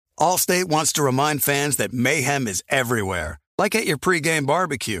Allstate wants to remind fans that mayhem is everywhere, like at your pregame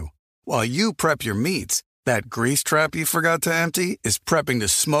barbecue. While you prep your meats, that grease trap you forgot to empty is prepping to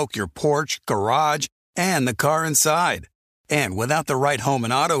smoke your porch, garage, and the car inside. And without the right home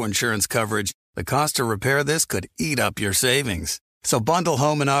and auto insurance coverage, the cost to repair this could eat up your savings. So bundle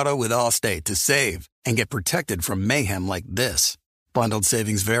home and auto with Allstate to save and get protected from mayhem like this. Bundled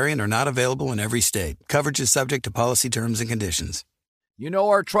savings vary and are not available in every state. Coverage is subject to policy terms and conditions. You know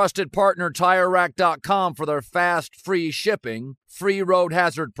our trusted partner TireRack.com for their fast, free shipping, free road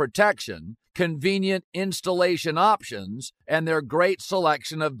hazard protection, convenient installation options, and their great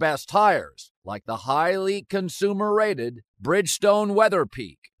selection of best tires, like the highly consumer-rated Bridgestone Weather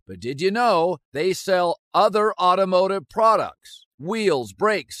Peak. But did you know they sell other automotive products? Wheels,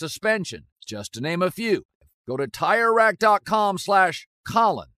 brakes, suspension, just to name a few. Go to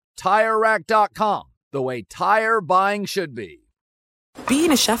TireRack.com/Colin. TireRack.com, the way tire buying should be.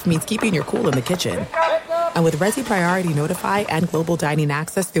 Being a chef means keeping your cool in the kitchen. And with Resi Priority Notify and Global Dining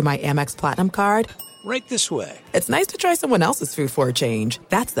Access through my Amex Platinum card... Right this way. It's nice to try someone else's food for a change.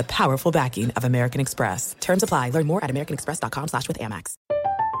 That's the powerful backing of American Express. Terms apply. Learn more at americanexpress.com/withAmex.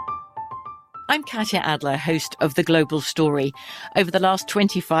 I'm Katya Adler, host of The Global Story. Over the last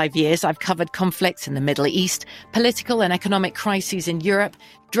 25 years, I've covered conflicts in the Middle East, political and economic crises in Europe,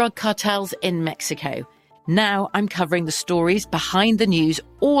 drug cartels in Mexico. Now I'm covering the stories behind the news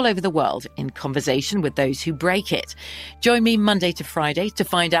all over the world in conversation with those who break it. Join me Monday to Friday to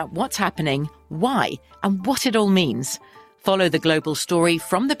find out what's happening, why, and what it all means. Follow The Global Story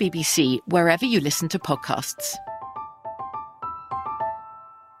from the BBC wherever you listen to podcasts.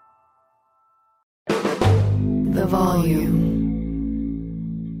 The volume.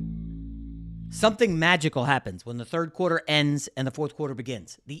 Something magical happens when the third quarter ends and the fourth quarter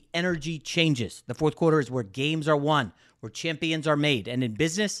begins. The energy changes. The fourth quarter is where games are won, where champions are made. And in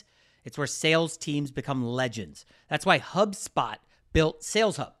business, it's where sales teams become legends. That's why HubSpot built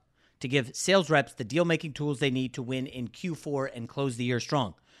Sales Hub to give sales reps the deal-making tools they need to win in Q4 and close the year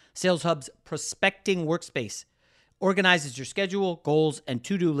strong. Sales Hub's prospecting workspace organizes your schedule, goals, and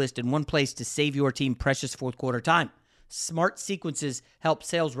to-do list in one place to save your team precious fourth quarter time. Smart sequences help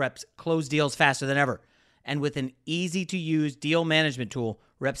sales reps close deals faster than ever. And with an easy-to-use deal management tool,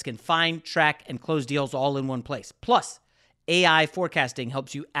 reps can find, track, and close deals all in one place. Plus, AI forecasting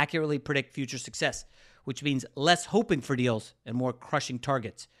helps you accurately predict future success, which means less hoping for deals and more crushing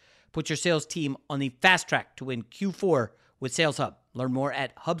targets. Put your sales team on the fast track to win Q4 with Sales Hub. Learn more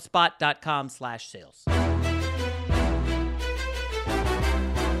at HubSpot.com/sales.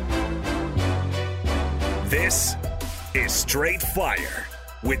 This is Straight Fire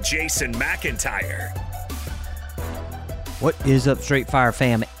with Jason McIntyre. What is up, Straight Fire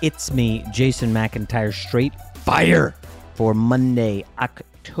fam? It's me, Jason McIntyre, Straight Fire for Monday,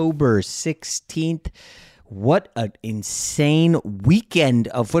 October 16th. What an insane weekend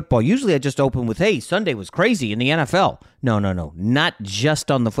of football. Usually I just open with, hey, Sunday was crazy in the NFL. No. Not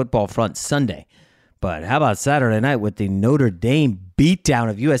just on the football front Sunday. But how about Saturday night with the Notre Dame beatdown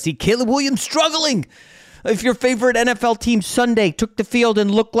of USC? Caleb Williams struggling. If your favorite NFL team Sunday took the field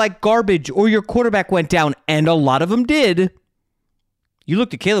and looked like garbage, or your quarterback went down, and a lot of them did, you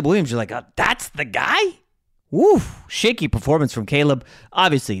looked at Caleb Williams, you're like, oh, that's the guy? Woo, shaky performance from Caleb.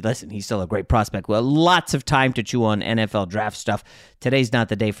 Obviously, listen, he's still a great prospect. Well, lots of time to chew on NFL draft stuff. Today's not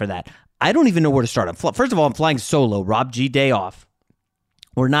the day for that. I don't even know where to start. First of all, I'm flying solo. Rob G. Day off.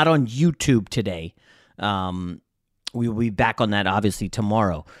 We're not on YouTube today. We will be back on that, obviously,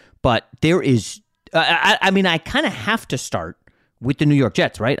 tomorrow. But there is... I kind of have to start with the New York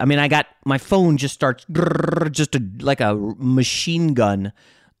Jets, right? I mean, I got my phone just starts like a machine gun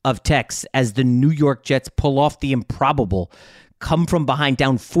of texts as the New York Jets pull off the improbable, come from behind,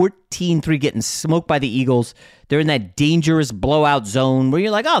 down 14-3, getting smoked by the Eagles. They're in that dangerous blowout zone where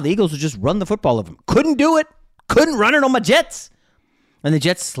you're like, oh, the Eagles will just run the football over them. Couldn't do it. Couldn't run it on my Jets. And the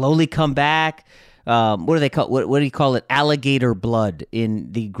Jets slowly come back. What do they call? What do you call it? Alligator blood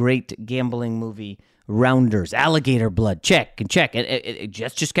in the great gambling movie Rounders. Alligator blood. Check and check. And it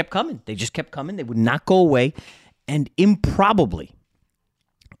just kept coming. They just kept coming. They would not go away. And improbably,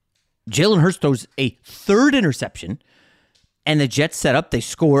 Jalen Hurts throws a third interception, and the Jets set up. They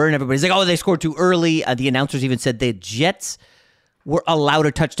score, and everybody's like, "Oh, they scored too early." The announcers even said the Jets were allowed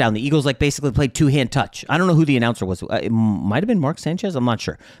a touchdown. The Eagles basically played two-hand touch. I don't know who the announcer was. It might have been Mark Sanchez. I'm not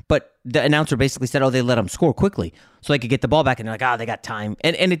sure. But the announcer basically said, oh, they let them score quickly so they could get the ball back. And they're like, they got time.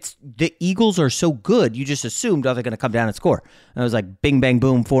 And it's the Eagles are so good, you just assumed, they're going to come down and score. And it was like bing, bang,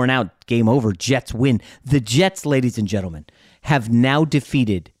 boom, 4 and out, game over, Jets win. The Jets, ladies and gentlemen, have now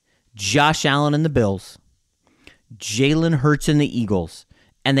defeated Josh Allen and the Bills, Jalen Hurts and the Eagles,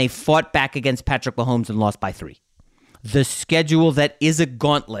 and they fought back against Patrick Mahomes and lost by 3. The schedule that is a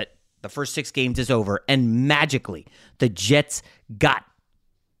gauntlet, the first 6 games is over, and magically the Jets got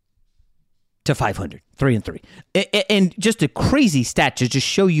to 500, 3-3. And just a crazy stat to just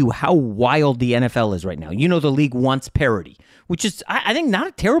show you how wild the NFL is right now. You know, the league wants parity, which is, I think, not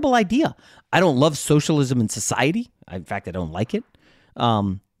a terrible idea. I don't love socialism in society. In fact, I don't like it.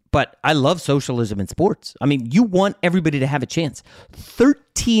 But I love socialism in sports. I mean, you want everybody to have a chance.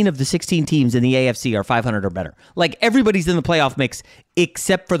 13 of the 16 teams in the AFC are 500 or better. Like, everybody's in the playoff mix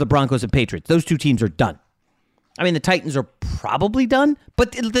except for the Broncos and Patriots. Those 2 teams are done. I mean, the Titans are probably done,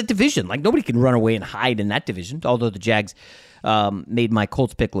 but the division, like, nobody can run away and hide in that division, although the Jags made my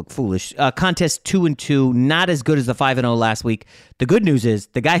Colts pick look foolish. Contest 2-2, not as good as the 5-0 last week. The good news is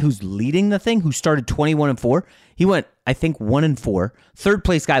the guy who's leading the thing, who started 21-4, he went, I think, 1-4. Third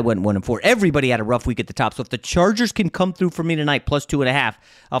place guy went 1-4. Everybody had a rough week at the top. So if the Chargers can come through for me tonight, plus 2.5,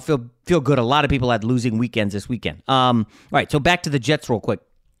 I'll feel good. A lot of people had losing weekends this weekend. All right, so back to the Jets real quick.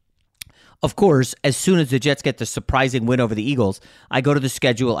 Of course, as soon as the Jets get the surprising win over the Eagles, I go to the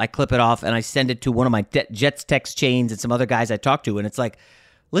schedule, I clip it off, and I send it to one of my Jets text chains and some other guys I talk to, and it's like,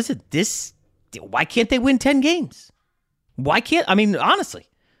 listen, why can't they win 10 games? Why can't, I mean, honestly.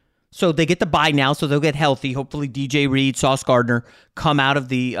 So they get the bye now, so they'll get healthy. Hopefully DJ Reed, Sauce Gardner come out of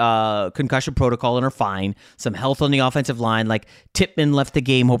the concussion protocol and are fine. Some health on the offensive line, like Tippmann left the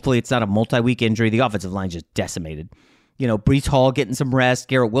game. Hopefully it's not a multi-week injury. The offensive line just decimated. You know, Breece Hall getting some rest.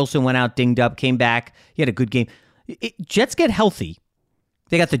 Garrett Wilson went out, dinged up, came back. He had a good game. Jets get healthy.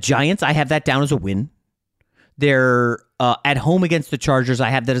 They got the Giants. I have that down as a win. They're at home against the Chargers. I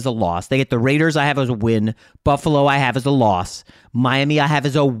have that as a loss. They get the Raiders. I have as a win. Buffalo, I have as a loss. Miami, I have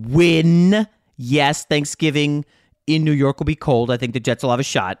as a win. Yes, Thanksgiving in New York will be cold. I think the Jets will have a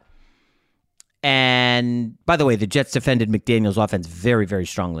shot. And by the way, the Jets defended McDaniel's offense very, very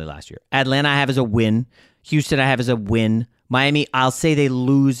strongly last year. Atlanta, I have as a win. Houston, I have as a win. Miami, I'll say they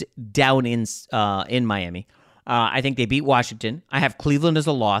lose down in Miami. I think they beat Washington. I have Cleveland as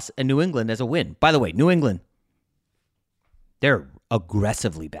a loss and New England as a win. By the way, New England, they're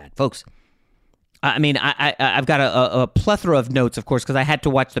aggressively bad, folks. I mean, I've got a plethora of notes, of course, because I had to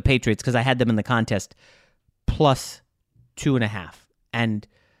watch the Patriots because I had them in the contest plus 2.5. And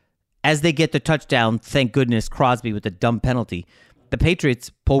as they get the touchdown, thank goodness, Crosby with the dumb penalty, the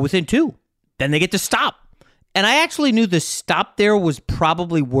Patriots pull within 2. Then they get to stop. And I actually knew the stop there was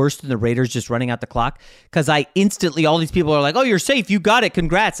probably worse than the Raiders just running out the clock because I instantly, all these people are like, oh, you're safe. You got it.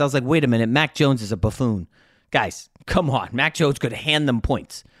 Congrats. I was like, wait a minute. Mac Jones is a buffoon. Guys, come on. Mac Jones could hand them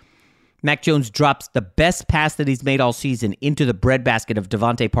points. Mac Jones drops the best pass that he's made all season into the breadbasket of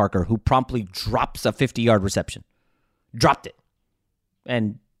Devontae Parker, who promptly drops a 50-yard reception. Dropped it.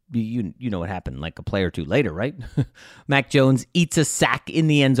 And you know what happened like a play or two later, right? Mac Jones eats a sack in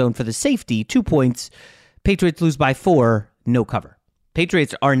the end zone for the safety, 2 points. Patriots lose by 4, no cover.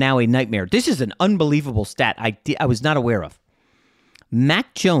 Patriots are now a nightmare. This is an unbelievable stat I was not aware of.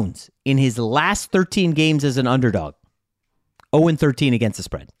 Mac Jones, in his last 13 games as an underdog, 0-13 against the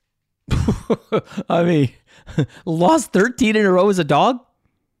spread. I mean, lost 13 in a row as a dog?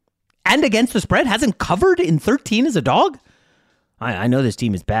 And against the spread? Hasn't covered in 13 as a dog? I know this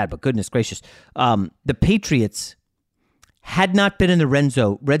team is bad, but goodness gracious. The Patriots had not been in the red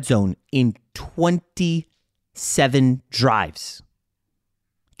zone in 27 drives.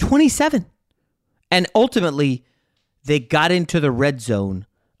 27. And ultimately, they got into the red zone.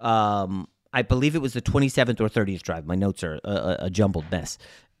 I believe it was the 27th or 30th drive. My notes are a jumbled mess.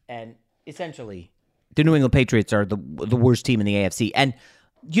 And essentially, the New England Patriots are the worst team in the AFC. And,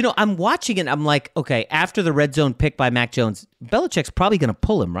 you know, I'm watching it. I'm like, okay, after the red zone pick by Mac Jones, Belichick's probably going to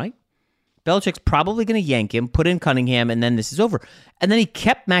pull him, right? Belichick's probably going to yank him, put in Cunningham, and then this is over. And then he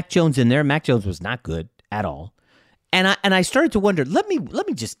kept Mac Jones in there. Mac Jones was not good at all. And I started to wonder, let me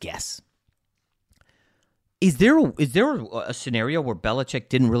just guess. Is there a scenario where Belichick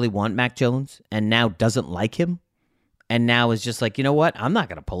didn't really want Mac Jones and now doesn't like him? And now is just like, you know what? I'm not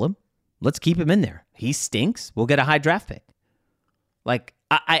going to pull him. Let's keep him in there. He stinks. We'll get a high draft pick. Like,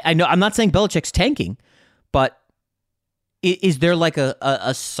 I know, I'm not saying Belichick's tanking, but is there like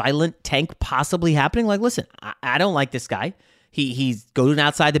a silent tank possibly happening? Like, listen, I don't like this guy. He's going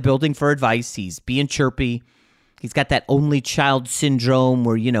outside the building for advice. He's being chirpy. He's got that only child syndrome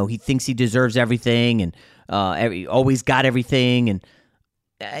where, you know, he thinks he deserves everything and always got everything. And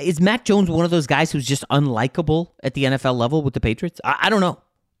is Mac Jones one of those guys who's just unlikable at the NFL level with the Patriots? I don't know.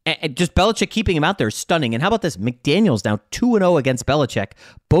 And just Belichick keeping him out there is stunning. And how about this? McDaniels now 2-0 against Belichick,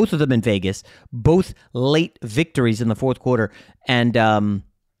 both of them in Vegas, both late victories in the fourth quarter. And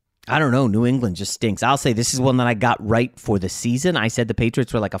I don't know. New England just stinks. I'll say this is one that I got right for the season. I said the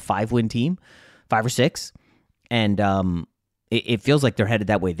Patriots were like a 5-win team, 5 or 6. And it feels like they're headed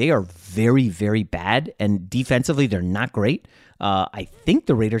that way. They are very, very bad. And defensively, they're not great. I think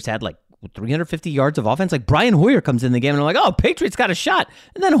the Raiders had like 350 yards of offense. Like Brian Hoyer comes in the game and I'm like, oh, Patriots got a shot.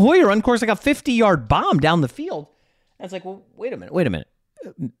 And then Hoyer uncourse like a 50-yard bomb down the field. And it's like, well, wait a minute.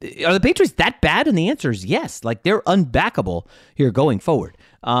 Are the Patriots that bad? And the answer is yes. Like they're unbackable here going forward.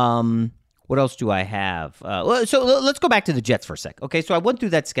 What else do I have? So let's go back to the Jets for a sec. Okay, so I went through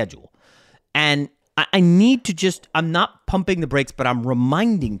that schedule. And I need to I'm not pumping the brakes, but I'm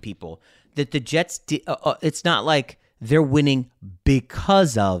reminding people that the Jets, it's not like they're winning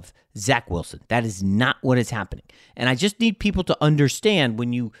because of Zach Wilson. That is not what is happening. And I just need people to understand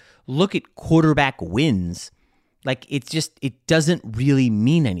when you look at quarterback wins, like it doesn't really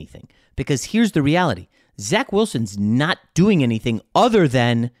mean anything. Because here's the reality. Zach Wilson's not doing anything other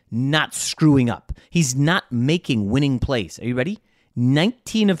than not screwing up. He's not making winning plays. Are you ready?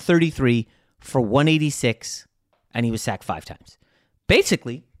 19 of 33 for 186, and he was sacked 5 times.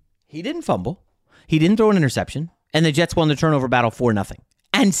 Basically, he didn't fumble. He didn't throw an interception, and the Jets won the turnover battle 4-0.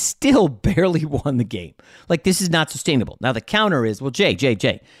 And still barely won the game. Like, this is not sustainable. Now, the counter is, well, Jay,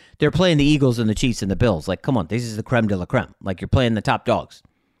 they're playing the Eagles and the Chiefs and the Bills. Like, come on, this is the creme de la creme. Like, you're playing the top dogs.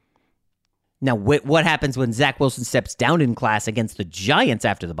 Now, what happens when Zach Wilson steps down in class against the Giants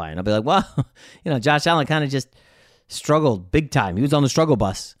after the bye? And I'll be like, well, Josh Allen kind of just struggled big time. He was on the struggle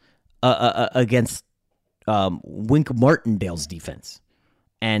bus against Wink Martindale's defense.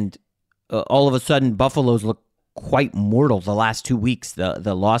 And all of a sudden, Buffalo's look quite mortal the last 2 weeks.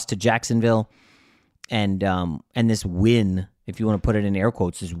 The loss to Jacksonville and this win, if you want to put it in air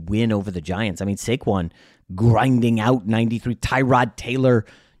quotes, this win over the Giants. I mean, Saquon grinding out 93. Tyrod Taylor,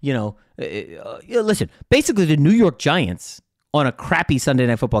 listen, basically the New York Giants on a crappy Sunday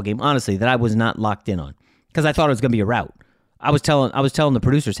Night Football game, honestly, that I was not locked in on because I thought it was going to be a rout. I was telling the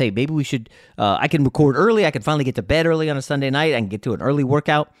producers, hey, maybe we should, I can record early. I can finally get to bed early on a Sunday night. I can get to an early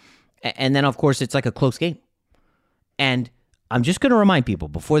workout. And then, of course, it's like a close game. And I'm just going to remind people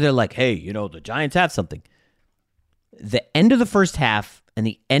before they're like, hey, the Giants have something. The end of the first half and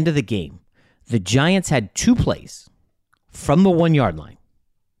the end of the game, the Giants had 2 plays from the 1-yard line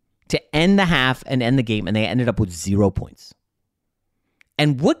to end the half and end the game, and they ended up with 0 points.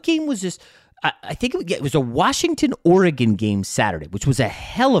 And what game was this? I think it was a Washington-Oregon game Saturday, which was a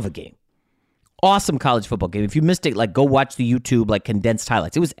hell of a game. Awesome college football game. If you missed it, go watch the YouTube, condensed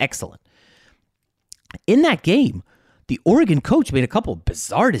highlights. It was excellent. In that game, the Oregon coach made a couple of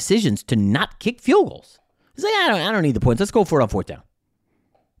bizarre decisions to not kick field goals. He's like, I don't need the points. Let's go for it on 4th down.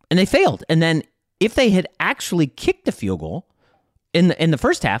 And they failed. And then if they had actually kicked the field goal in the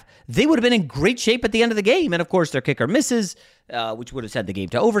first half, they would have been in great shape at the end of the game. And, of course, their kicker misses, which would have sent the game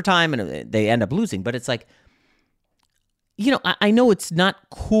to overtime, and they end up losing. But it's like, I know it's not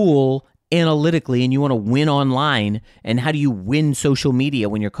cool analytically and you want to win online, and how do you win social media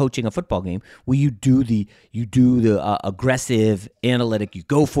when you're coaching a football game? Well, you do the aggressive analytic, you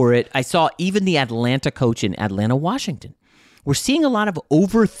go for it. I saw even the Atlanta coach in Atlanta, Washington. We're seeing a lot of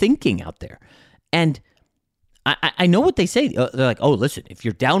overthinking out there. And I know what they say. They're like, oh, listen, if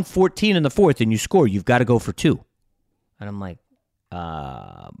you're down 14 in the 4th and you score, you've got to go for 2. And I'm like,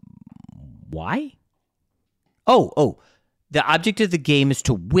 why? Oh, the object of the game is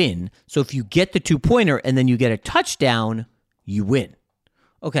to win. So if you get the 2-pointer and then you get a touchdown, you win.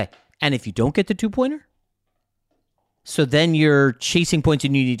 Okay. And if you don't get the 2-pointer, so then you're chasing points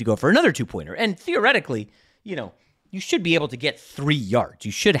and you need to go for another 2-pointer. And theoretically, you should be able to get 3 yards.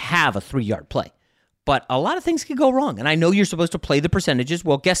 You should have a 3-yard play. But a lot of things can go wrong. And I know you're supposed to play the percentages.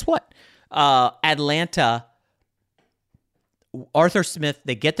 Well, guess what? Atlanta, Arthur Smith,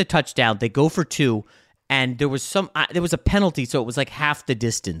 they get the touchdown. They go for 2. And there was a penalty, so it was like half the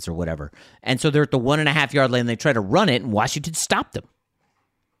distance or whatever. And so they're at the 1.5-yard line. They try to run it, and Washington stopped them.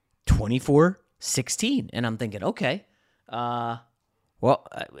 24-16. And I'm thinking, okay, I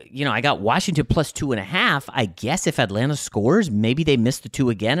got Washington plus 2.5. I guess if Atlanta scores, maybe they miss the 2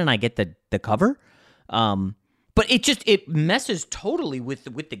 again, and I get the cover. But it messes totally with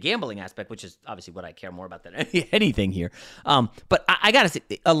the gambling aspect, which is obviously what I care more about than anything here. But I gotta say,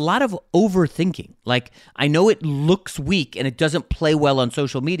 a lot of overthinking. Like, I know it looks weak and it doesn't play well on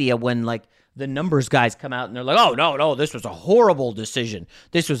social media when the numbers guys come out and they're like, oh, no, this was a horrible decision.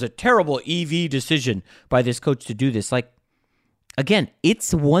 This was a terrible EV decision by this coach to do this. Like, again,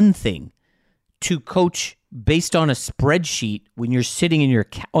 it's one thing to coach based on a spreadsheet when you're sitting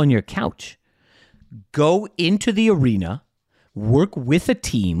on your couch. Go into the arena, work with a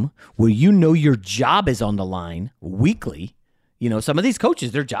team where your job is on the line weekly. Some of these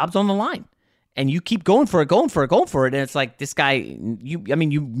coaches, their job's on the line. And you keep going for it. And it's like, this guy,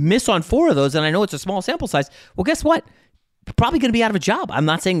 you miss on 4 of those, and I know it's a small sample size. Well, guess what? You're probably going to be out of a job. I'm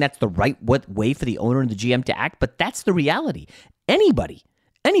not saying that's the right way for the owner and the GM to act, but that's the reality. Anybody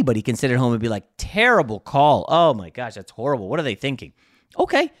can sit at home and be like, terrible call. Oh my gosh, that's horrible. What are they thinking?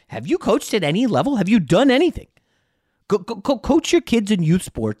 Okay, have you coached at any level? Have you done anything? Go coach your kids in youth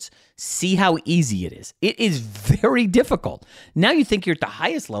sports. See how easy it is. It is very difficult. Now you think you're at the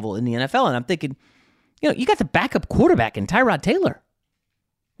highest level in the NFL, and I'm thinking, you got the backup quarterback in Tyrod Taylor.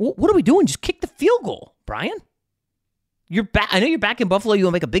 What are we doing? Just kick the field goal, Brian. You're back. I know you're back in Buffalo. You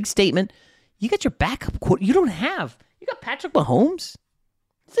want to make a big statement. You got your backup quarterback. You got Patrick Mahomes.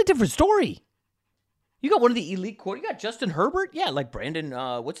 It's a different story. You got one of the elite quarterbacks. You got Justin Herbert. Yeah, like Brandon,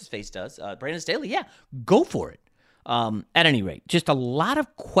 what's-his-face does. Brandon Staley. Yeah, go for it. At any rate, just a lot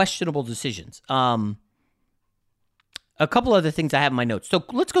of questionable decisions. A couple other things I have in my notes. So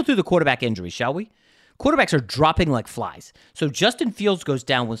let's go through the quarterback injuries, shall we? Quarterbacks are dropping like flies. So Justin Fields goes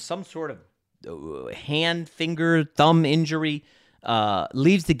down with some sort of hand, finger, thumb injury,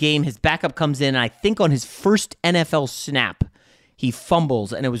 leaves the game. His backup comes in, and I think on his first NFL snap, he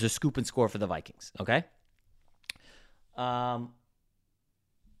fumbles, and it was a scoop and score for the Vikings, okay?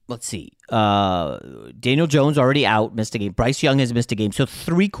 Let's see. Daniel Jones already out, missed a game. Bryce Young has missed a game. So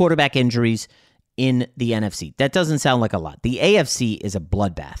 3 quarterback injuries in the NFC. That doesn't sound like a lot. The AFC is a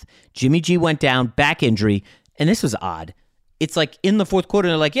bloodbath. Jimmy G went down, back injury, and this was odd. It's like in the fourth quarter,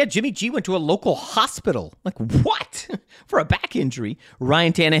 they're like, yeah, Jimmy G went to a local hospital. Like, what? For a back injury.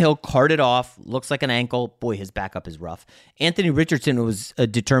 Ryan Tannehill carted off. Looks like an ankle. Boy, his backup is rough. Anthony Richardson was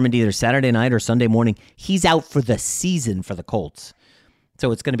determined either Saturday night or Sunday morning. He's out for the season for the Colts.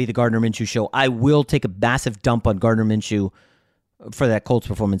 So it's going to be the Gardner Minshew show. I will take a massive dump on Gardner Minshew for that Colts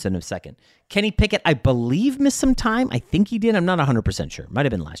performance in a second. Kenny Pickett, I believe, missed some time. I think he did. I'm not 100% sure. Might have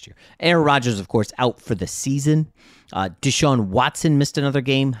been last year. Aaron Rodgers, of course, out for the season. Deshaun Watson missed another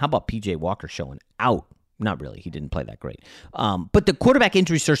game. How about P.J. Walker showing out? Not really. He didn't play that great. But the quarterback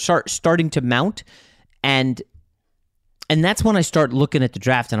injuries are starting to mount, and that's when I start looking at the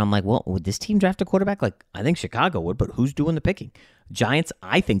draft, and I'm like, well, would this team draft a quarterback? Like, I think Chicago would, but who's doing the picking? Giants,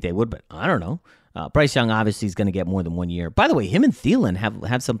 I think they would, but I don't know. Bryce Young obviously is going to get more than 1 year. By the way, him and Thielen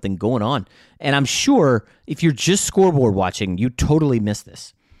have something going on, and I'm sure if you're just scoreboard watching, you totally miss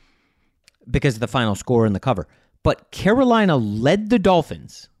this because of the final score and the cover. But Carolina led the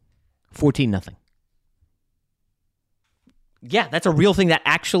Dolphins 14-0. Yeah, that's a real thing that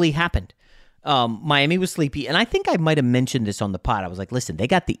actually happened. Miami was sleepy, and I think I might have mentioned this on the pod. I was like, listen, they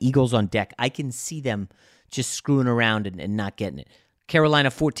got the Eagles on deck. I can see them just screwing around and not getting it. Carolina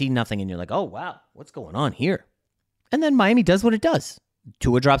 14-0, and you're like, oh, wow, what's going on here? And then Miami does what it does.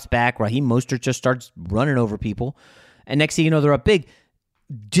 Tua drops back. Raheem Mostert just starts running over people. And next thing you know, they're up big.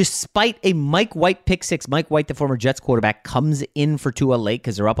 Despite a Mike White pick six, Mike White, the former Jets quarterback, comes in for Tua late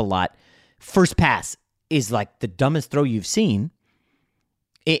because they're up a lot. First pass is like the dumbest throw you've seen.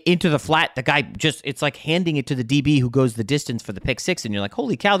 Into the flat, the guy it's like handing it to the DB who goes the distance for the pick six, and you're like,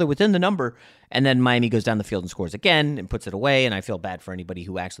 holy cow, they're within the number. And then Miami goes down the field and scores again and puts it away, and I feel bad for anybody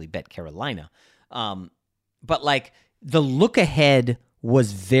who actually bet Carolina. But like the look ahead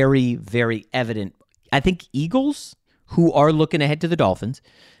was very, very evident. I think Eagles, who are looking ahead to the Dolphins,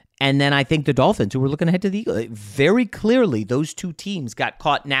 and then I think the Dolphins, who were looking ahead to the Eagles. Very clearly, those two teams got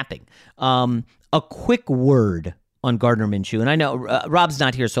caught napping. A quick word on Gardner Minshew. And I know Rob's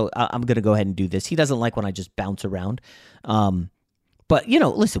not here, so I'm going to go ahead and do this. He doesn't like when I just bounce around. But,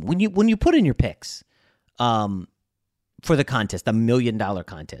 listen, when you put in your picks for the contest, the $1 million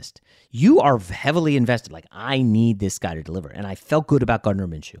contest, you are heavily invested. Like, I need this guy to deliver. And I felt good about Gardner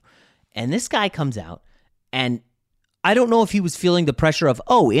Minshew. And this guy comes out, and I don't know if he was feeling the pressure of,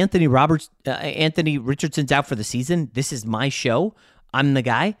 Anthony Richardson's out for the season. This is my show. I'm the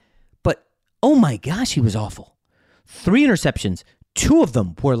guy. But, oh my gosh, he was awful. 3 interceptions. 2 of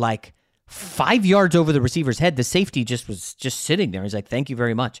them were like 5 yards over the receiver's head. The safety was sitting there. He's like, thank you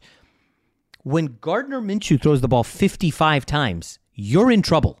very much. When Gardner Minshew throws the ball 55 times, you're in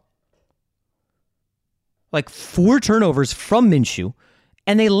trouble. Like 4 turnovers from Minshew,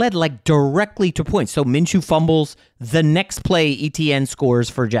 and they led like directly to points. So Minshew fumbles. The next play, ETN scores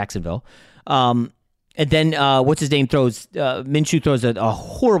for Jacksonville. And then Minshew throws a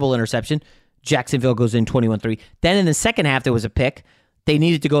horrible interception. Jacksonville goes in 21-3. Then in the second half, there was a pick. They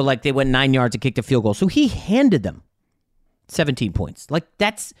needed to go they went 9 yards and kicked a field goal. So he handed them 17 points. Like,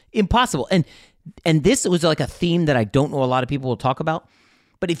 that's impossible. And this was like a theme that I don't know a lot of people will talk about.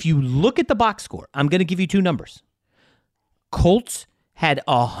 But if you look at the box score, I'm going to give you 2 numbers. Colts had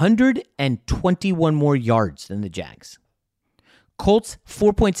 121 more yards than the Jags. Colts,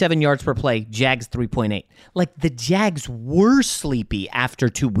 4.7 yards per play. Jags, 3.8. Like, the Jags were sleepy after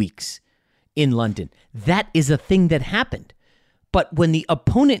 2 weeks in London. That is a thing that happened. But when the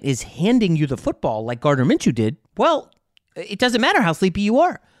opponent is handing you the football like Gardner Minshew did, well, it doesn't matter how sleepy you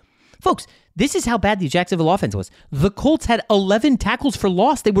are. Folks, this is how bad the Jacksonville offense was. The Colts had 11 tackles for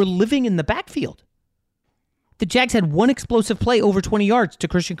loss. They were living in the backfield. The Jags had one explosive play over 20 yards to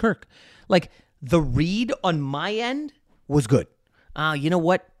Christian Kirk. Like, the read on my end was good. You know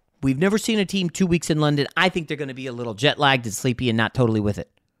what? We've never seen a team 2 weeks in London. I think they're going to be a little jet-lagged and sleepy and not totally with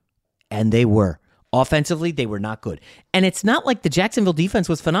it. And they were. Offensively, they were not good. And it's not like the Jacksonville defense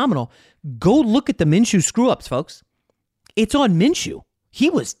was phenomenal. Go look at the Minshew screw-ups, folks. It's on Minshew. He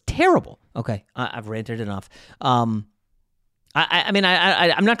was terrible. Okay, I've ranted enough. I'm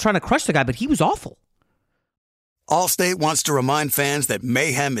not trying to crush the guy, but he was awful. Allstate wants to remind fans that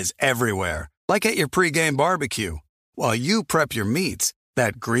mayhem is everywhere, like at your pregame barbecue. While you prep your meats,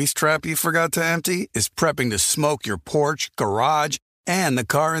 that grease trap you forgot to empty is prepping to smoke your porch, garage, and the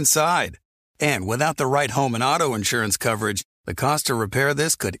car inside. And without the right home and auto insurance coverage, the cost to repair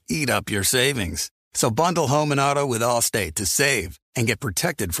this could eat up your savings. So bundle home and auto with Allstate to save and get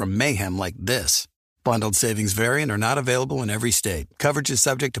protected from mayhem like this. Bundled savings vary and are not available in every state. Coverage is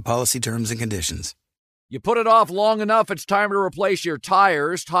subject to policy terms and conditions. You put it off long enough, it's time to replace your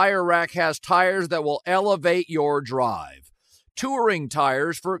tires. Tire Rack has tires that will elevate your drive. Touring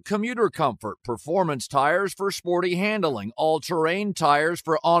tires for commuter comfort, performance tires for sporty handling, all-terrain tires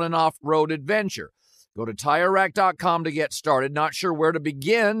for on- and off-road adventure. Go to TireRack.com to get started. Not sure where to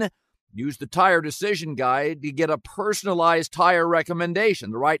begin? Use the Tire Decision Guide to get a personalized tire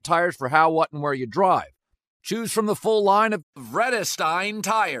recommendation, the right tires for how, what, and where you drive. Choose from the full line of Vredestein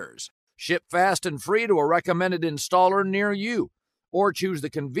tires. Ship fast and free to a recommended installer near you. Or choose the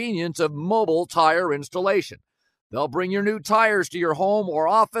convenience of mobile tire installation. They'll bring your new tires to your home or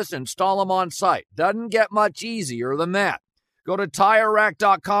office, install them on site. Doesn't get much easier than that. Go to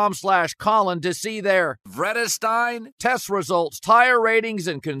TireRack.com/Colin to see their Vredestein test results, tire ratings,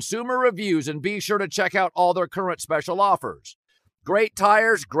 and consumer reviews, and be sure to check out all their current special offers. Great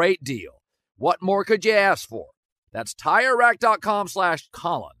tires, great deal. What more could you ask for? That's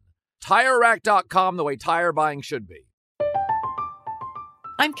TireRack.com/Colin. TireRack.com, the way tire buying should be.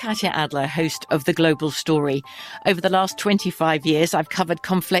 I'm Katya Adler, host of The Global Story. Over the last 25 years, I've covered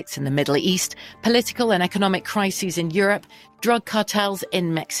conflicts in the Middle East, political and economic crises in Europe, drug cartels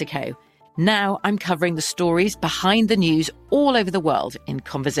in Mexico. Now I'm covering the stories behind the news all over the world in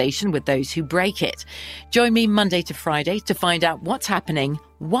conversation with those who break it. Join me Monday to Friday to find out what's happening,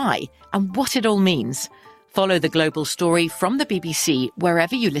 why, and what it all means. Follow The Global Story from the BBC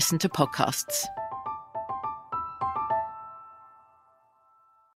wherever you listen to podcasts.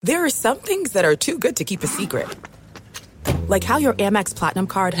 There are some things that are too good to keep a secret. Like how your Amex Platinum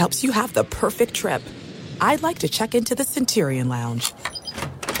card helps you have the perfect trip. I'd like to check into the Centurion Lounge.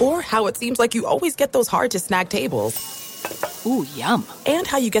 Or how it seems like you always get those hard-to-snag tables. Ooh, yum. And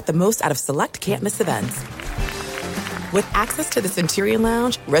how you get the most out of select can't-miss events. With access to the Centurion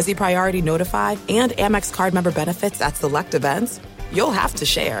Lounge, Resi Priority Notify, and Amex card member benefits at select events, you'll have to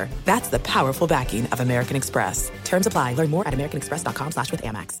share. That's the powerful backing of American Express. Terms apply. Learn more at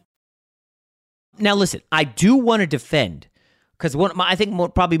americanexpress.com/withAmex. Now, listen, I do want to defend, because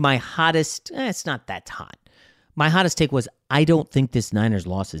probably my hottest, it's not that hot. My hottest take was, I don't think this Niners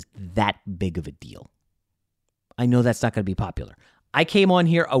loss is that big of a deal. I know that's not going to be popular. I came on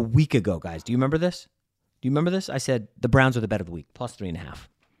here a week ago, guys. Do you remember this? I said the Browns are the bet of the week, plus 3.5.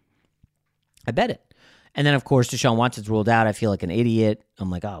 I bet it. And then, of course, Deshaun Watson's ruled out. I feel like an idiot. I'm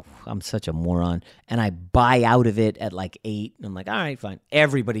like, oh, I'm such a moron. And I buy out of it at like 8. And I'm like, all right, fine.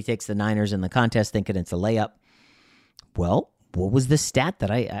 Everybody takes the Niners in the contest thinking it's a layup. Well, what was the stat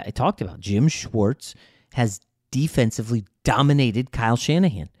that I talked about? Jim Schwartz has defensively dominated Kyle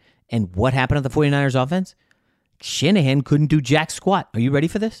Shanahan. And what happened to the 49ers offense? Shanahan couldn't do jack squat. Are you ready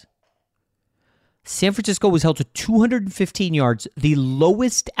for this? San Francisco was held to 215 yards, the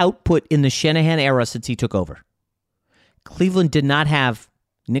lowest output in the Shanahan era since he took over. Cleveland did not have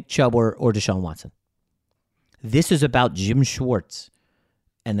Nick Chubb or Deshaun Watson. This is about Jim Schwartz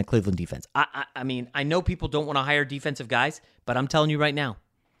and the Cleveland defense. I mean, I know people don't want to hire defensive guys, but I'm telling you right now,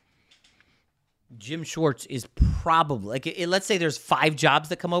 Jim Schwartz is probably, let's say there's 5 jobs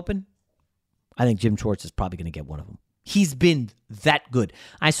that come open. I think Jim Schwartz is probably going to get one of them. He's been that good.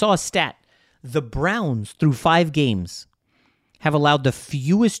 I saw a stat. The Browns, through 5 games, have allowed the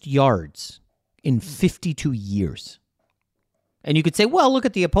fewest yards in 52 years. And you could say, well, look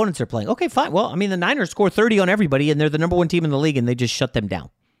at the opponents they're playing. Okay, fine. Well, I mean, the Niners score 30 on everybody, and they're the number 1 team in the league, and they just shut them down.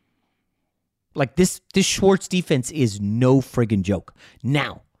 Like this Schwartz defense is no friggin' joke.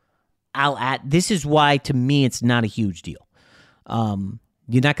 Now, I'll add, this is why to me it's not a huge deal.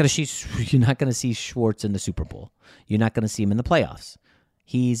 You're not going to see Schwartz in the Super Bowl. You're not going to see him in the playoffs.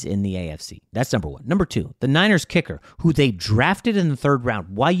 He's in the AFC. That's number one. Number two, the Niners kicker, who they drafted in the third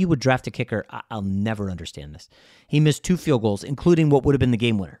round. Why you would draft a kicker, I'll never understand this. He missed 2 field goals, including what would have been the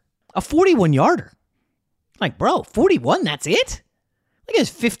game winner. A 41-yarder. Like, bro, 41, that's it? I guess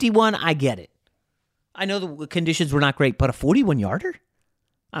 51, I get it. I know the conditions were not great, but a 41-yarder?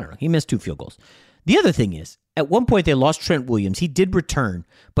 I don't know. He missed 2 field goals. The other thing is, at one point they lost Trent Williams. He did return,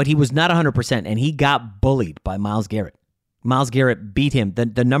 but he was not 100%, and he got bullied by Myles Garrett. Myles Garrett beat him.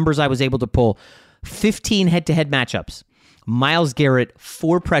 The numbers I was able to pull, 15 head-to-head matchups. Myles Garrett,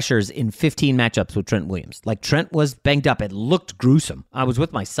 4 pressures in 15 matchups with Trent Williams. Like, Trent was banged up. It looked gruesome. I was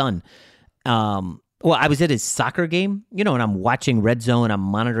with my son. I was at his soccer game, and I'm watching Red Zone. I'm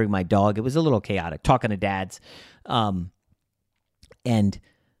monitoring my dog. It was a little chaotic, talking to dads. And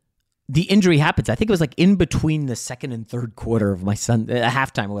the injury happens. I think it was like in between the second and third quarter of my son,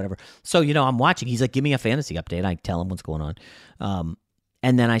 halftime or whatever. So, I'm watching. He's like, give me a fantasy update. I tell him what's going on.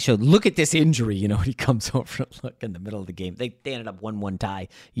 And then I showed, look at this injury. He comes over and look in the middle of the game. They ended up 1-1 tie.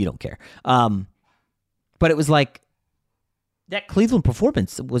 You don't care. But it was like, that Cleveland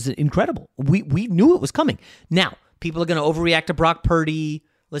performance was incredible. We knew it was coming. Now, people are going to overreact to Brock Purdy.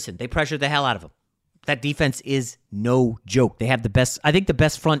 Listen, they pressured the hell out of him. That defense is no joke. They have the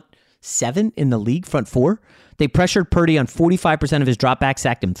best front 7 in the league, front 4. They pressured Purdy on 45% of his dropbacks,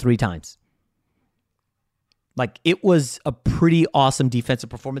 sacked him 3 times. Like, it was a pretty awesome defensive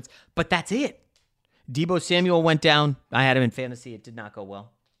performance, but that's it. Deebo Samuel went down. I had him in fantasy. It did not go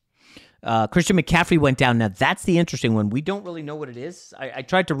well. Christian McCaffrey went down. Now, that's the interesting one. We don't really know what it is. I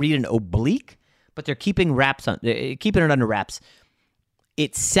tried to read an oblique, but they're keeping it under wraps.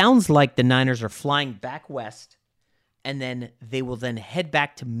 It sounds like the Niners are flying back west, and then they will then head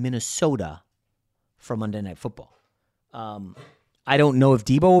back to Minnesota for Monday Night Football. I don't know if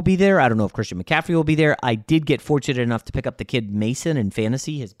Deebo will be there. I don't know if Christian McCaffrey will be there. I did get fortunate enough to pick up the kid Mason in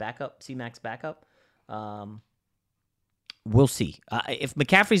fantasy, his backup, C-Mac's backup. We'll see. If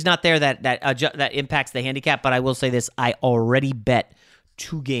McCaffrey's not there, that impacts the handicap. But I will say this: I already bet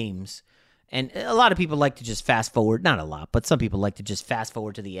 2 games, and a lot of people like to just fast forward. Not a lot, but some people like to just fast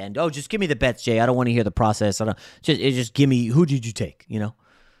forward to the end. Oh, just give me the bets, Jay. I don't want to hear the process. Just give me who did you take?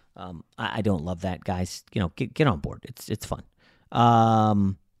 I don't love that, guys. Get on board. It's fun.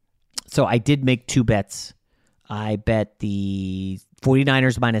 So I did make 2 bets. I bet the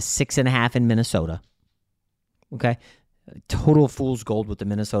 49ers minus 6.5 in Minnesota. Okay. Total fool's gold with the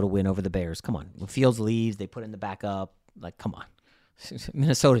Minnesota win over the Bears. Come on. When Fields leaves, they put in the backup. Like, come on.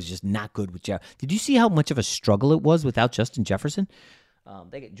 Minnesota's just not good with Jefferson. Did you see how much of a struggle it was without Justin Jefferson?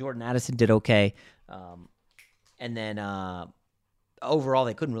 Jordan Addison did okay. And then overall,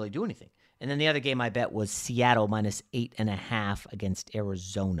 they couldn't really do anything. And then the other game I bet was Seattle minus 8.5 against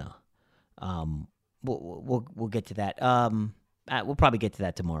Arizona. We'll get to that. We'll probably get to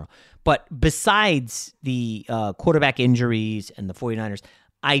that tomorrow. But besides the quarterback injuries and the 49ers,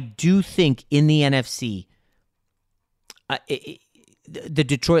 I do think in the NFC, the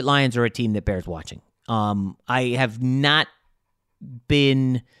Detroit Lions are a team that bears watching. I have not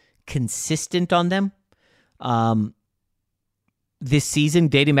been consistent on them this season,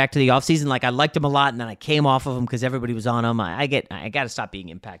 dating back to the offseason. Like, I liked them a lot, and then I came off of them because everybody was on them. I got to stop being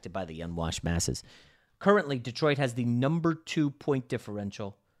impacted by the unwashed masses. Currently, Detroit has the number 2 point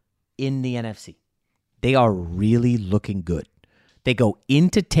differential in the NFC. They are really looking good. They go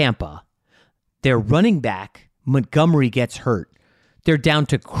into Tampa. Their running back, Montgomery, gets hurt. They're down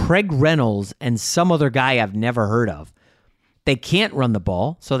to Craig Reynolds and some other guy I've never heard of. They can't run the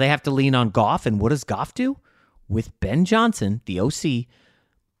ball, so they have to lean on Goff. And what does Goff do? With Ben Johnson, the OC,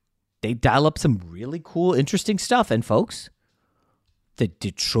 they dial up some really cool, interesting stuff. And folks, the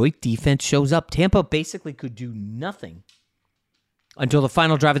Detroit defense shows up. Tampa basically could do nothing until the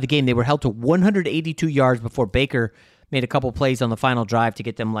final drive of the game. They were held to 182 yards before Baker made a couple plays on the final drive to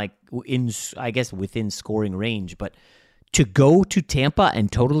get them within scoring range. But to go to Tampa and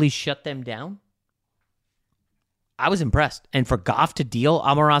totally shut them down, I was impressed. And for Goff to deal,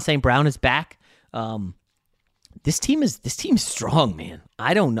 Amon-Ra St. Brown is back. This team is strong, man.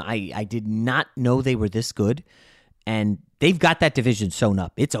 I don't know. I did not know they were this good, and they've got that division sewn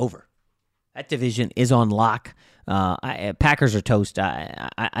up. It's over. That division is on lock. Packers are toast.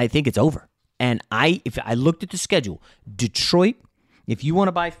 I think it's over. And if I looked at the schedule, Detroit, if you want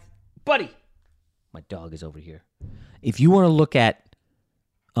to buy, buddy, my dog is over here. If you want to look at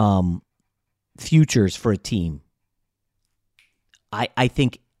futures for a team, I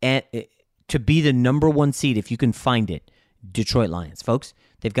think to be the number 1 seed, if you can find it, Detroit Lions. Folks,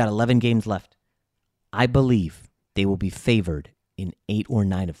 they've got 11 games left. I believe they will be favored in 8 or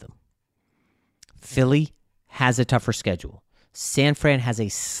 9 of them. Philly has a tougher schedule. San Fran has a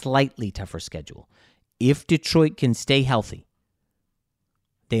slightly tougher schedule. If Detroit can stay healthy,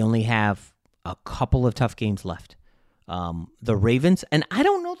 they only have a couple of tough games left. The Ravens, and I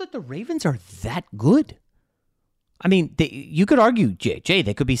don't know that the Ravens are that good. I mean, you could argue, Jay,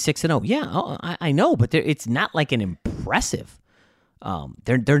 they could be 6-0. Yeah, I know, but it's not like an impressive.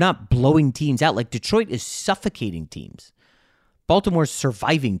 They're not blowing teams out. Like Detroit is suffocating teams. Baltimore's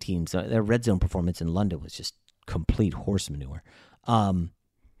surviving teams. Their red zone performance in London was just complete horse manure. So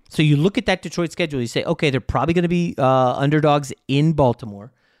you look at that Detroit schedule, you say, okay, they're probably going to be underdogs in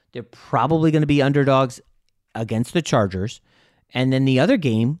Baltimore. They're probably going to be underdogs against the Chargers. And then the other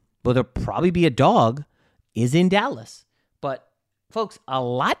game, where they'll probably be a dog, is in Dallas. But, folks, a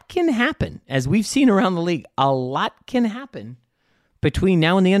lot can happen. As we've seen around the league, a lot can happen between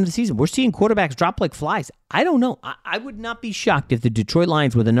now and the end of the season. We're seeing quarterbacks drop like flies. I don't know. I would not be shocked if the Detroit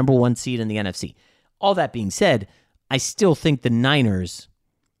Lions were the number 1 seed in the NFC. All that being said, I still think the Niners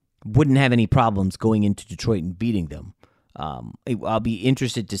wouldn't have any problems going into Detroit and beating them. I'll be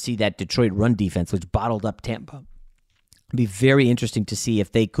interested to see that Detroit run defense, which bottled up Tampa. It'd be very interesting to see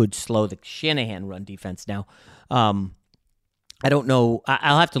if they could slow the Shanahan run defense now. I don't know.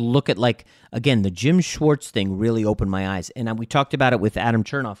 I'll have to look at, again, the Jim Schwartz thing really opened my eyes. And we talked about it with Adam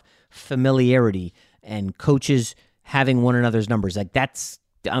Chernoff, familiarity and coaches having one another's numbers. I'm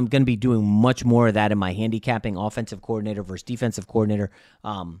going to be doing much more of that in my handicapping, offensive coordinator versus defensive coordinator.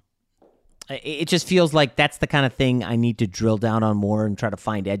 It just feels like that's the kind of thing I need to drill down on more and try to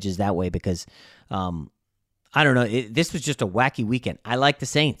find edges that way because, I don't know. This was just a wacky weekend. I like the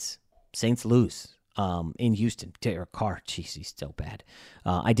Saints. Saints lose in Houston. Derek Carr, jeez, he's so bad.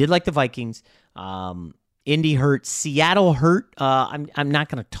 I did like the Vikings. Indy hurt. Seattle hurt. I'm not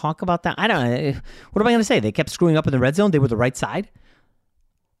going to talk about that. I don't know. What am I going to say? They kept screwing up in the red zone. They were the right side.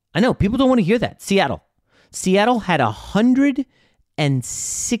 I know. People don't want to hear that. Seattle had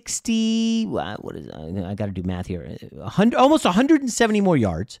 160. What is? I got to do math here. Almost 170 more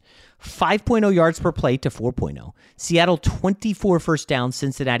yards. 5.0 yards per play to 4.0. Seattle 24 first downs.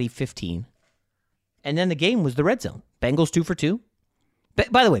 Cincinnati 15. And then the game was the red zone. Bengals 2 for 2.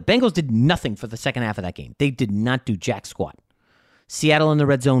 By the way, Bengals did nothing for the second half of that game. They did not do jack squat. Seattle in the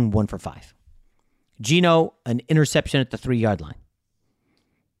red zone 1 for 5. Geno, an interception at the 3-yard line.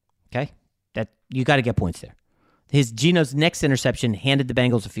 Okay, that you got to get points there. Geno's next interception handed the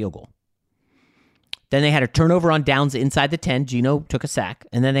Bengals a field goal. Then they had a turnover on downs inside the 10. Geno took a sack,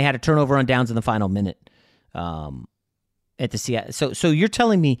 and then they had a turnover on downs in the final minute at the Seattle. So you're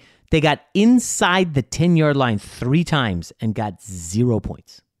telling me they got inside the 10-yard line 3 times and got 0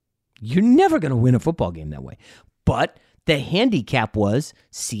 points? You're never going to win a football game that way. But the handicap was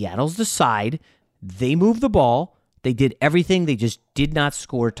Seattle's the side. They moved the ball. They did everything. They just did not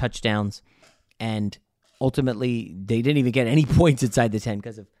score touchdowns. And ultimately, they didn't even get any points inside the 10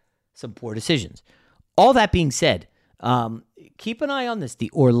 because of some poor decisions. All that being said, keep an eye on this.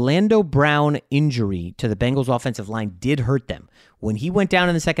 The Orlando Brown injury to the Bengals offensive line did hurt them. When he went down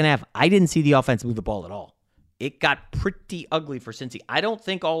in the second half, I didn't see the offense move the ball at all. It got pretty ugly for Cincy. I don't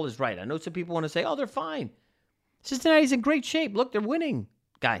think all is right. I know some people want to say, oh, they're fine. Cincinnati's in great shape. Look, they're winning.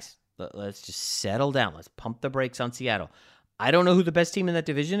 Guys, let's just settle down. Let's pump the brakes on Seattle. I don't know who the best team in that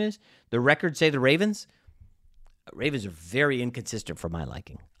division is. The records say the Ravens. Ravens are very inconsistent for my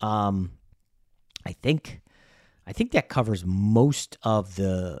liking. I think that covers most of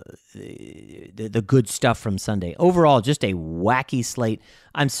the good stuff from Sunday. Overall, just a wacky slate.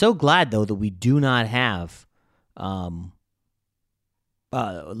 I'm so glad, though, that we do not have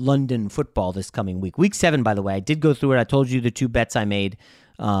London football this coming week. Week 7, by the way, I did go through it. I told you the 2 bets I made.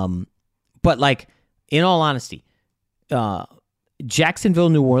 But, in all honesty, Jacksonville,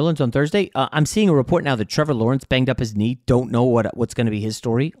 New Orleans on Thursday. I'm seeing a report now that Trevor Lawrence banged up his knee. Don't know what's going to be his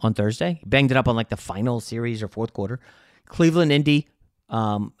story on Thursday. He banged it up on the final series or fourth quarter. Cleveland, Indy,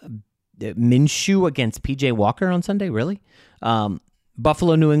 Minshew against PJ Walker on Sunday. Really?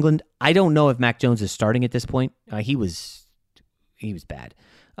 Buffalo, New England. I don't know if Mac Jones is starting at this point. He was bad.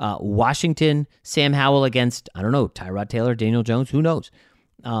 Washington, Sam Howell against, I don't know, Tyrod Taylor, Daniel Jones. Who knows?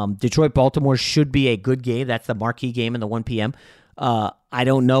 Detroit, Baltimore should be a good game. That's the marquee game in the 1 p.m. I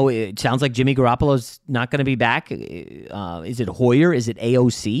don't know. It sounds like Jimmy Garoppolo's not going to be back. Is it Hoyer? Is it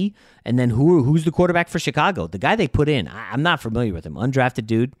AOC? And then who's the quarterback for Chicago? The guy they put in. I'm not familiar with him. Undrafted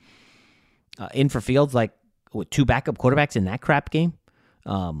dude. In for Fields, 2 backup quarterbacks in that crap game.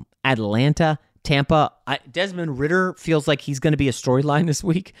 Atlanta, Tampa, Desmond Ridder feels like he's going to be a storyline this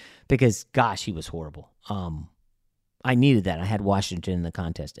week because, gosh, he was horrible. I needed that. I had Washington in the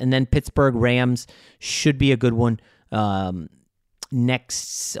contest. And then Pittsburgh Rams should be a good one. The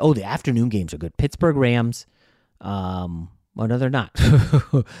afternoon games are good. Pittsburgh Rams. Well, no, they're not.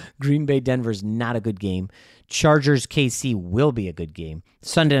 Green Bay Denver's not a good game. Chargers KC will be a good game.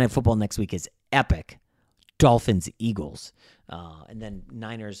 Sunday Night Football next week is epic. Dolphins Eagles. And then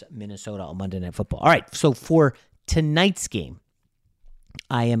Niners Minnesota on Monday Night Football. All right, so for tonight's game,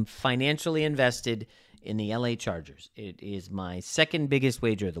 I am financially invested in the LA Chargers. It is my second biggest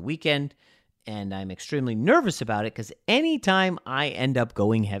wager of the weekend, and I'm extremely nervous about it because anytime I end up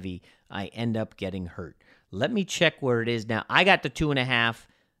going heavy, I end up getting hurt. Let me check where it is now. I got the 2.5.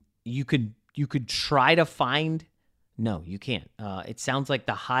 You could try to find. No, you can't. It sounds like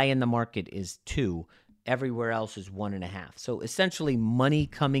the high in the market is 2. Everywhere else is 1.5. So essentially money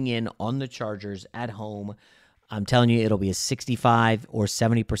coming in on the Chargers at home. I'm telling you, it'll be a 65 or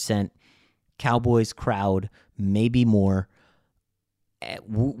 70% Cowboys crowd, maybe more.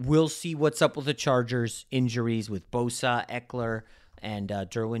 We'll see what's up with the Chargers injuries with Bosa, Eckler, and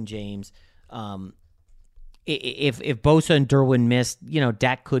Derwin James. If Bosa and Derwin missed,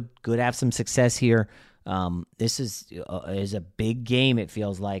 Dak could have some success here. This is a big game, it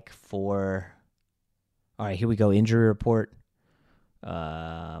feels like, for... All right, here we go. Injury report.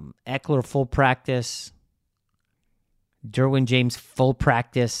 Eckler, full practice. Derwin James, full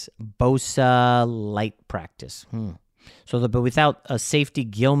practice. Bosa, light practice. But without a safety,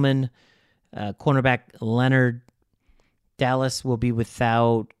 Gilman, cornerback Leonard, Dallas will be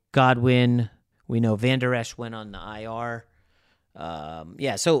without Godwin. We know Van Der Esch went on the IR. I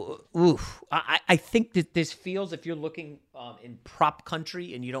think that this feels, if you're looking in prop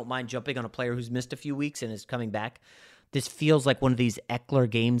country and you don't mind jumping on a player who's missed a few weeks and is coming back, this feels like one of these Eckler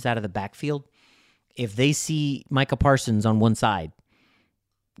games out of the backfield. If they see Micah Parsons on one side,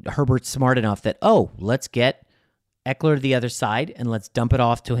 Herbert's smart enough that, let's get Eckler to the other side and let's dump it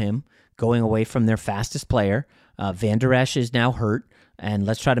off to him, going away from their fastest player. Van Der Esch is now hurt, and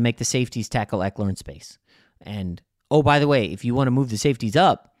let's try to make the safeties tackle Eckler in space. And by the way, if you want to move the safeties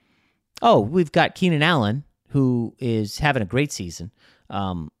up, we've got Keenan Allen, who is having a great season.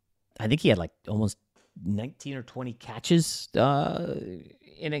 I think he had like almost 19 or 20 catches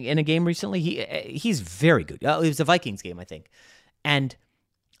in a game recently. He's very good. It was a Vikings game, I think. And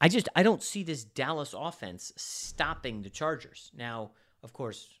I don't see this Dallas offense stopping the Chargers. Now, of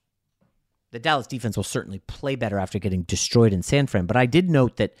course, the Dallas defense will certainly play better after getting destroyed in San Fran. But I did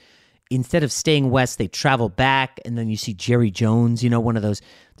note that instead of staying west, they travel back, and then you see Jerry Jones, one of those.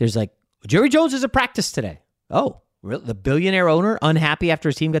 There's like, Jerry Jones is at practice today. Oh, really? The billionaire owner, unhappy after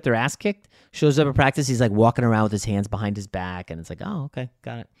his team got their ass kicked, shows up at practice. He's like walking around with his hands behind his back, and it's like, oh, okay,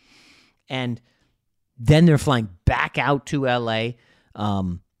 got it. And then they're flying back out to L.A.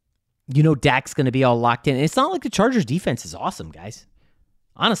 Dak's going to be all locked in. And it's not like the Chargers defense is awesome, guys.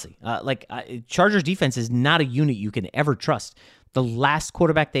 Honestly, Chargers defense is not a unit you can ever trust. The last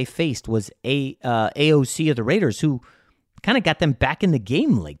quarterback they faced was AOC of the Raiders, who kind of got them back in the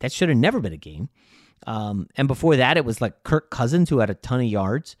game late. That should have never been a game. And before that, it was like Kirk Cousins, who had a ton of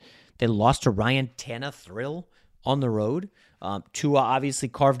yards. They lost to Ryan Tannehill on the road. Tua obviously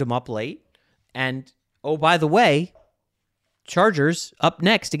carved him up late. And, by the way, Chargers up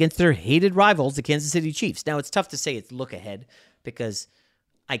next against their hated rivals, the Kansas City Chiefs. Now, it's tough to say it's look ahead because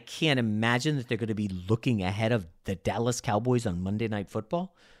I can't imagine that they're going to be looking ahead of the Dallas Cowboys on Monday Night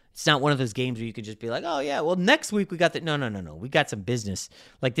Football. It's not one of those games where you can just be like, oh, yeah, well, next week we got that. No. We got some business.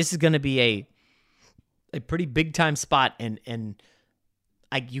 Like, this is going to be a pretty big-time spot, and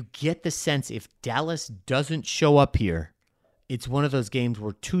you get the sense if Dallas doesn't show up here, it's one of those games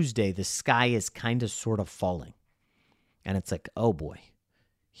where Tuesday the sky is kind of sort of falling. And it's like, oh, boy,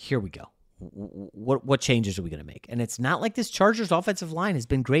 here we go. What changes are we going to make? And it's not like this Chargers offensive line has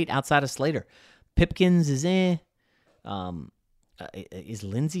been great outside of Slater. Pipkins is is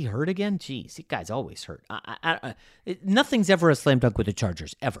Lindsey hurt again? Jeez, that guy's always hurt. Nothing's ever a slam dunk with the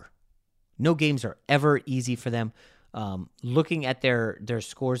Chargers, ever. No games are ever easy for them. Looking at their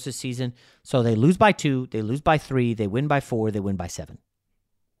scores this season, so they lose by 2, they lose by 3, they win by 4, they win by 7.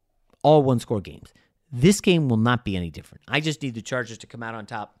 All one-score games. This game will not be any different. I just need the Chargers to come out on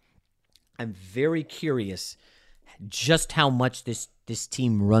top. I'm very curious just how much this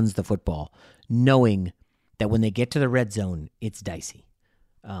team runs the football, knowing that when they get to the red zone, it's dicey.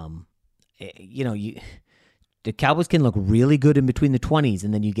 The Cowboys can look really good in between the 20s,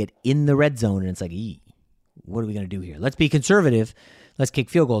 and then you get in the red zone, and it's like, what are we going to do here? Let's be conservative. Let's kick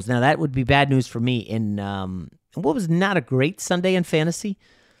field goals. Now, that would be bad news for me in what was not a great Sunday in fantasy.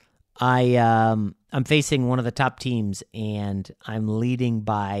 I'm facing one of the top teams, and I'm leading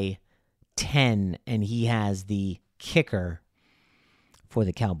by 10, and he has the kicker for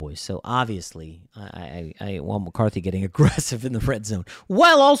the Cowboys. So obviously, I want McCarthy getting aggressive in the red zone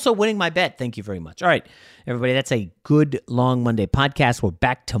while also winning my bet. Thank you very much. All right, everybody, that's a good long Monday podcast. We're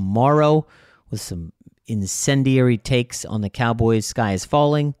back tomorrow with some incendiary takes on the Cowboys. Sky is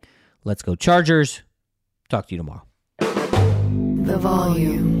falling. Let's go Chargers. Talk to you tomorrow. The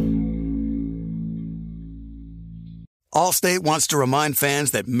volume. Allstate wants to remind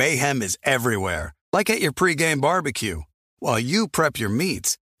fans that mayhem is everywhere, like at your pregame barbecue. While you prep your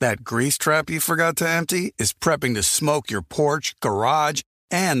meats, that grease trap you forgot to empty is prepping to smoke your porch, garage,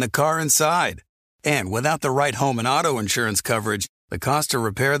 and the car inside. And without the right home and auto insurance coverage, the cost to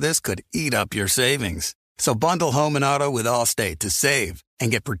repair this could eat up your savings. So bundle home and auto with Allstate to save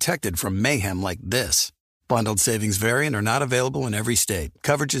and get protected from mayhem like this. Bundled savings vary and are not available in every state.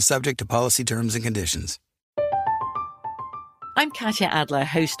 Coverage is subject to policy terms and conditions. I'm Katya Adler,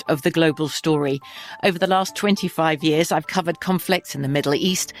 host of The Global Story. Over the last 25 years, I've covered conflicts in the Middle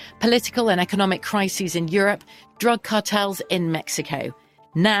East, political and economic crises in Europe, drug cartels in Mexico.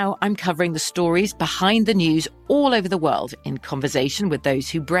 Now I'm covering the stories behind the news all over the world in conversation with those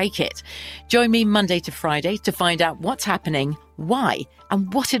who break it. Join me Monday to Friday to find out what's happening, why,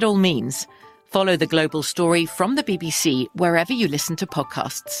 and what it all means. Follow The Global Story from the BBC wherever you listen to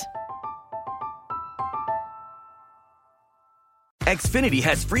podcasts. Xfinity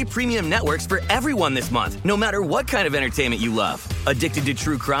has free premium networks for everyone this month, no matter what kind of entertainment you love. Addicted to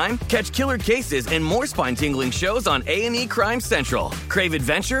true crime? Catch killer cases and more spine-tingling shows on A&E Crime Central. Crave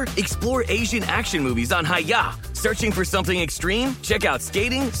adventure? Explore Asian action movies on Hi-Ya. Searching for something extreme? Check out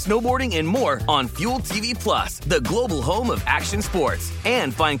skating, snowboarding, and more on Fuel TV Plus, the global home of action sports.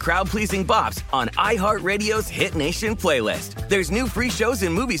 And find crowd-pleasing bops on iHeartRadio's Hit Nation playlist. There's new free shows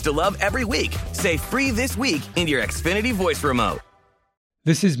and movies to love every week. Say free this week in your Xfinity voice remote.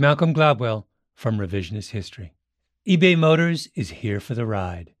 This is Malcolm Gladwell from Revisionist History. eBay Motors is here for the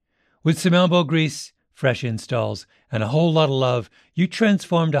ride. With some elbow grease, fresh installs, and a whole lot of love, you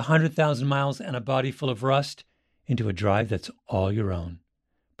transformed 100,000 miles and a body full of rust into a drive that's all your own.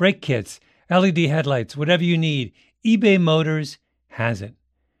 Brake kits, LED headlights, whatever you need, eBay Motors has it.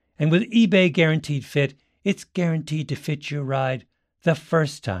 And with eBay Guaranteed Fit, it's guaranteed to fit your ride the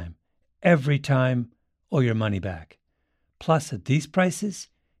first time, every time, or your money back. Plus, at these prices,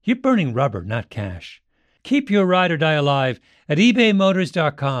 you're burning rubber, not cash. Keep your ride or die alive at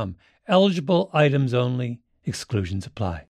ebaymotors.com. Eligible items only. Exclusions apply.